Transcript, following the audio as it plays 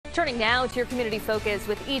Turning now to your community focus,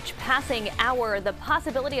 with each passing hour, the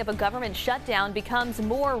possibility of a government shutdown becomes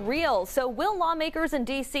more real. So will lawmakers in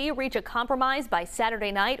D.C. reach a compromise by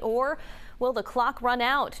Saturday night, or will the clock run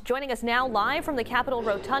out? Joining us now live from the Capitol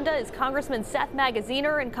Rotunda is Congressman Seth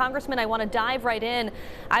Magaziner. And Congressman, I want to dive right in.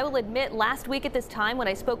 I will admit, last week at this time when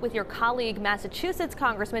I spoke with your colleague, Massachusetts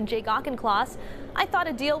Congressman Jake Auchincloss, I thought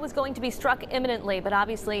a deal was going to be struck imminently, but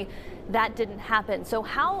obviously that didn't happen. So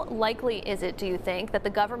how likely is it, do you think, that the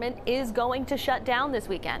government is going to shut down this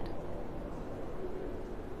weekend?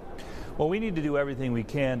 Well, we need to do everything we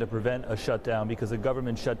can to prevent a shutdown, because a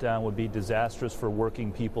government shutdown would be disastrous for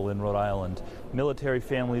working people in Rhode Island. Military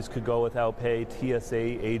families could go without pay, TSA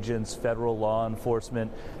agents, federal law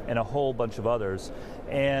enforcement, and a whole bunch of others.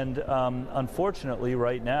 And unfortunately,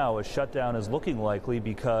 right now, a shutdown is looking likely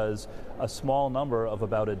because a small number of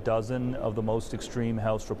about a dozen of the most extreme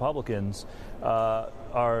House Republicans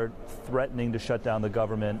are threatening to shut down the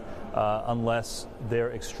government unless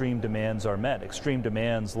their extreme demands are met. Extreme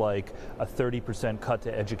demands like a 30% cut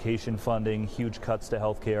to education funding, huge cuts to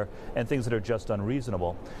health care, and things that are just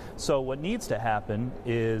unreasonable. So what needs to happen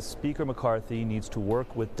is Speaker McCarthy needs to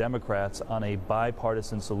work with Democrats on a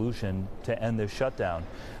bipartisan solution to end this shutdown.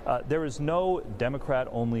 There is no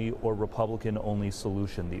Democrat-only or Republican-only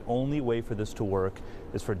solution. The only way for this to work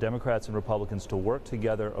is for Democrats and Republicans to work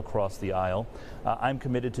together across the aisle. I'm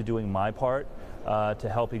committed to doing my part to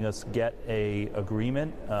helping us get an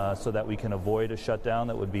agreement so that we can avoid a shutdown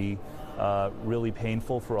that would be really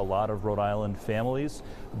painful for a lot of Rhode Island families.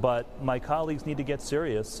 But my colleagues need to get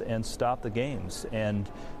serious and stop the games. And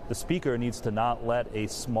the Speaker needs to not let a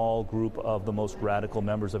small group of the most radical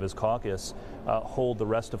members of his caucus hold the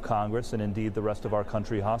rest of Congress and indeed the rest of our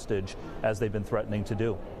country hostage, as they've been threatening to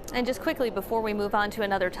do. And just quickly, before we move on to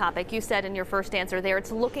another topic, you said in your first answer there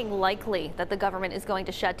it's looking likely that the government is going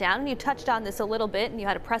to shut down. And you touched on this a little bit, and you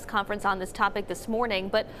had a press conference on this topic this morning.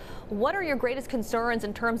 But what are your greatest concerns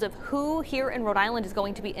in terms of who here in Rhode Island is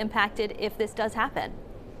going to be impacted if this does happen?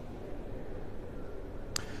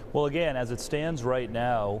 Well, again, as it stands right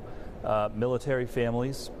now, military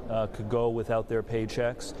families could go without their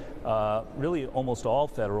paychecks. Really, almost all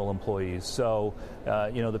federal employees. So,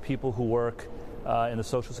 the people who work in the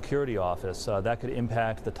Social Security office, that could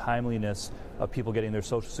impact the timeliness of people getting their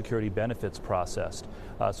Social Security benefits processed.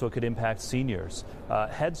 So it could impact seniors.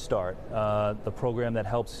 Head Start, the program that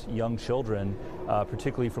helps young children,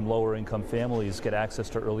 particularly from lower income families, get access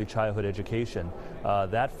to early childhood education.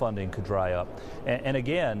 That funding could dry up. And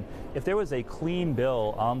again, if there was a clean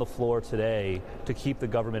bill on the floor today to keep the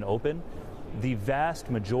government open, the vast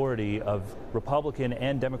majority of Republican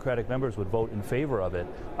and Democratic members would vote in favor of it.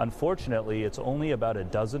 Unfortunately, it's only about a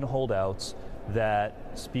dozen holdouts that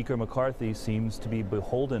Speaker McCarthy seems to be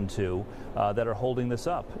beholden to that are holding this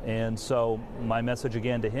up. And so my message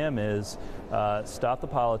again to him is stop the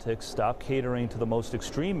politics, stop catering to the most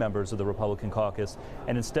extreme members of the Republican caucus,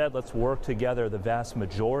 and instead let's work together, the vast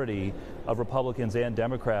majority of Republicans and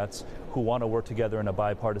Democrats who want to work together in a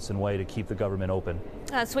bipartisan way to keep the government open.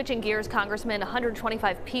 Switching gears, Congressman,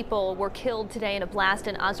 125 people were killed today in a blast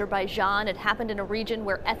in Azerbaijan. It happened in a region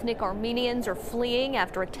where ethnic Armenians are fleeing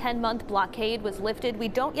after a 10-month blockade was lifted. We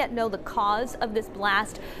don't yet know the cause of this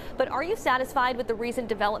blast, but are you satisfied with the recent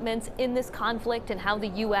developments in this conflict and how the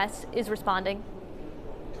U.S. is responding?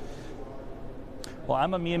 Well,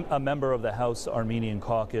 I'm a member of the House Armenian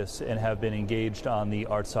Caucus and have been engaged on the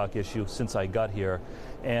Artsakh issue since I got here.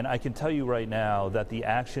 And I can tell you right now that the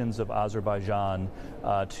actions of Azerbaijan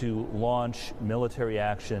to launch military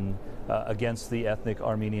action against the ethnic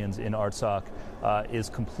Armenians in Artsakh is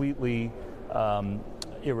completely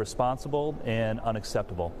irresponsible and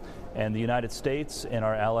unacceptable. And the United States and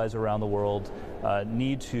our allies around the world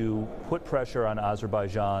need to put pressure on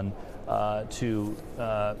Azerbaijan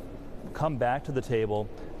to come back to the table,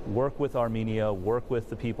 work with Armenia, work with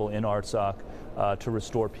the people in Artsakh to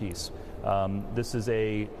restore peace. This is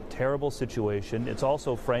a terrible situation. It's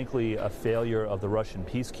also, frankly, a failure of the Russian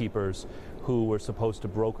peacekeepers who were supposed to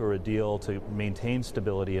broker a deal to maintain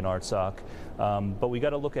stability in Artsakh. But we got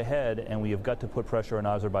to look ahead, and we have got to put pressure on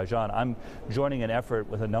Azerbaijan. I'm joining an effort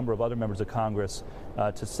with a number of other members of Congress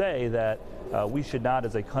to say that we should not,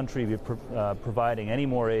 as a country, be providing any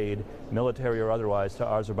more aid, military or otherwise, to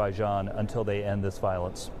Azerbaijan until they end this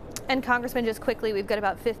violence. And Congressman, just quickly, we've got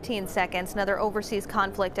about 15 seconds. Another overseas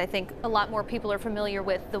conflict. I think a lot more people are familiar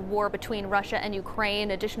with the war between Russia and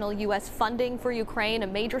Ukraine, additional U.S. funding for Ukraine, a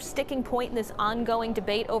major sticking point in this ongoing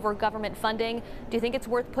debate over government funding. Do you think it's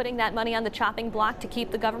worth putting that money on the chopping block to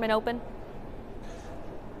keep the government open?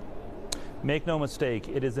 Make no mistake,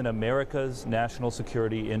 it is in America's national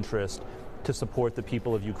security interest to support the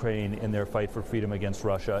people of Ukraine in their fight for freedom against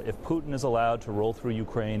Russia. If Putin is allowed to roll through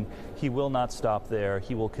Ukraine, he will not stop there.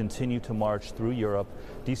 He will continue to march through Europe,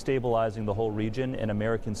 destabilizing the whole region and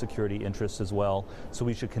American security interests as well. So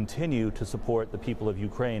we should continue to support the people of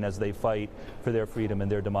Ukraine as they fight for their freedom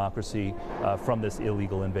and their democracy from this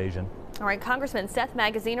illegal invasion. All right, Congressman Seth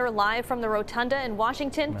Magaziner live from the Rotunda in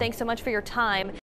Washington. Thanks so much for your time.